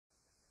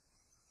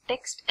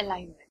Text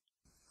Alignment.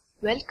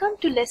 Welcome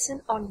to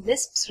lesson on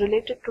Lisps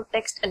related to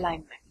text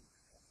alignment.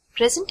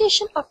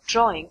 Presentation of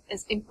drawing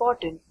is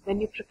important when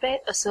you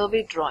prepare a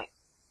survey drawing.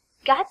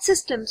 CAD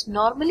systems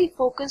normally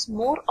focus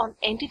more on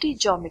entity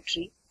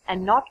geometry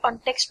and not on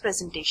text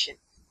presentation.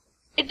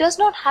 It does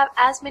not have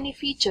as many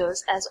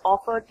features as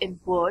offered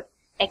in Word,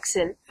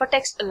 Excel for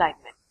text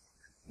alignment.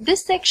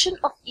 This section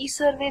of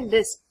ESurvey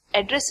Lisp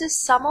addresses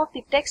some of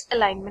the text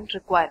alignment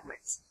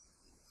requirements.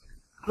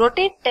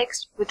 Rotate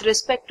text with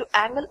respect to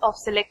angle of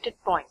selected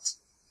points.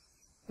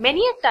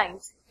 Many a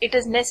times, it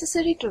is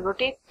necessary to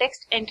rotate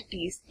text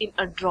entities in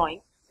a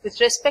drawing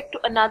with respect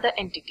to another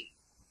entity.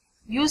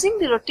 Using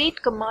the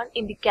rotate command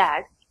in the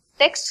CAD,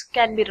 text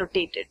can be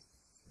rotated.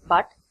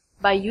 But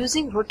by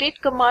using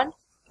rotate command,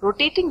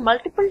 rotating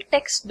multiple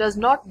text does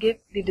not give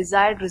the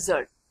desired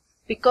result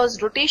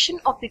because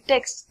rotation of the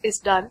text is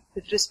done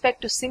with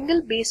respect to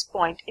single base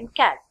point in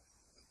CAD.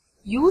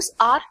 Use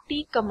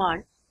RT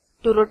command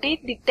to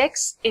rotate the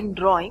text in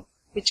drawing,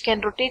 which can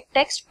rotate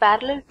text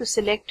parallel to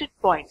selected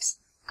points,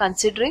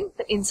 considering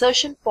the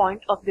insertion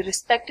point of the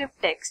respective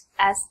text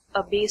as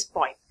a base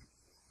point.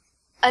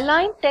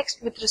 Align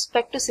text with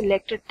respect to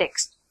selected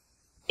text.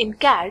 In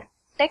CAD,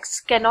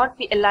 text cannot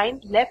be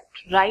aligned left,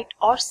 right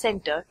or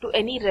center to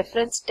any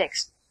reference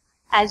text,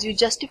 as you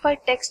justify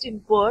text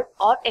in Word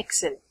or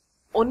Excel.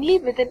 Only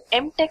with an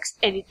mText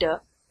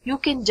editor, you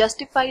can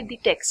justify the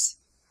text.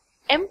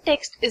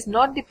 mText is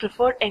not the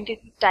preferred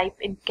entity type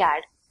in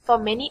CAD for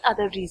many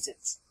other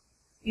reasons.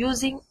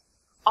 Using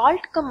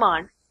Alt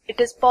command, it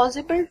is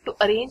possible to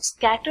arrange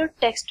scattered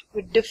text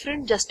with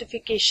different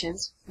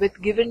justifications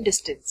with given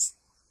distance.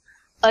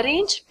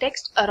 Arrange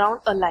text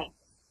around a line.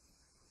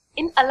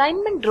 In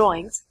alignment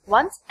drawings,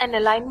 once an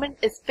alignment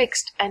is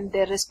fixed and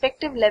their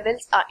respective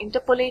levels are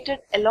interpolated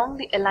along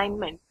the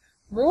alignment,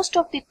 most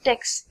of the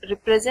text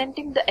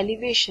representing the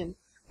elevation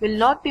will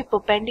not be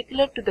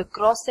perpendicular to the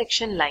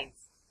cross-section lines.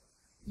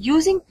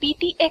 Using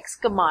PTX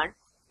command,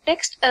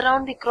 text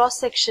around the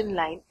cross-section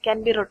line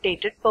can be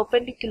rotated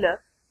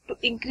perpendicular to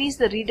increase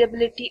the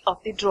readability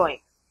of the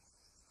drawing.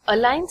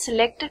 Align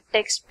selected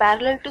text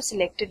parallel to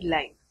selected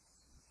line.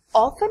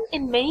 Often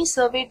in many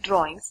survey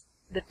drawings,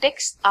 the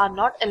texts are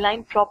not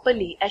aligned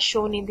properly as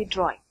shown in the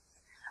drawing.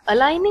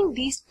 Aligning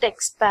these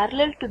texts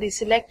parallel to the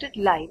selected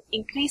line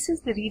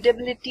increases the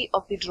readability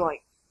of the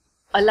drawing.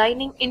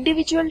 Aligning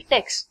individual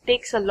text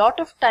takes a lot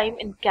of time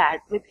in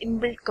CAD with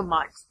inbuilt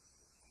commands.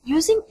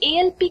 Using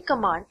ALP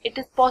command, it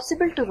is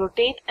possible to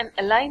rotate and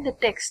align the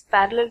text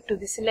parallel to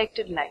the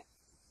selected line.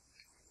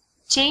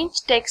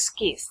 Change text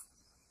case.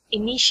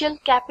 Initial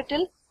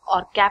capital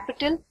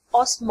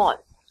or small.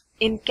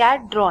 In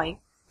CAD drawing,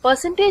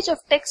 percentage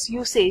of text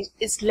usage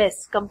is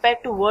less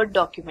compared to Word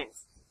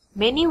documents.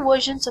 Many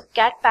versions of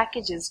CAD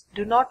packages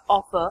do not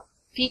offer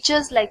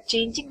features like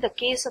changing the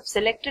case of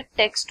selected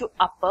text to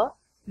upper,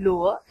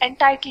 lower and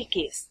title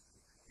case.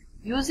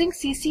 Using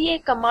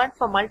CCA command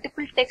for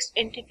multiple text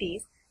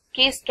entities,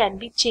 case can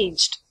be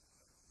changed.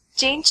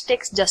 Change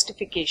text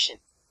justification.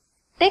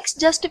 Text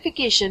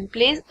justification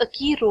plays a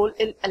key role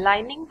in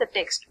aligning the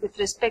text with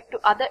respect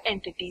to other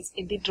entities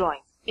in the drawing.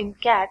 In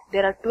CAD,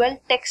 there are 12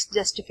 text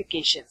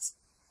justifications,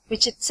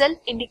 which itself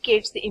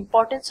indicates the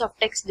importance of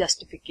text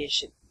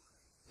justification.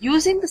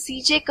 Using the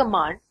CJ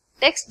command,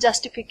 text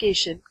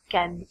justification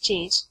can be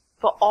changed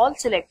for all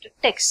selected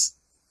texts.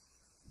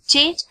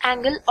 Change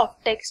angle of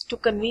text to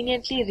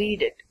conveniently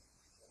read it.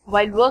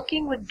 While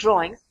working with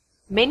drawings,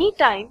 many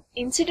times,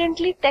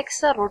 incidentally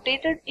texts are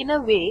rotated in a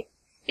way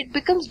it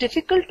becomes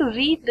difficult to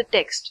read the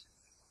text.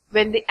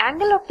 When the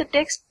angle of the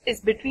text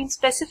is between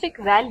specific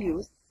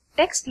values,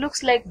 text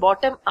looks like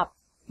bottom up.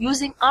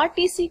 Using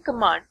RTC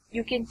command,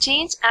 you can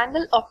change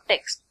angle of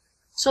text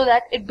so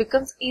that it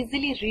becomes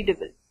easily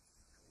readable.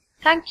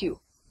 Thank you.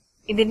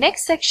 In the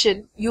next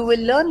section, you will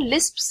learn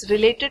Lisps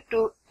related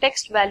to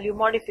text value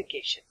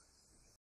modification.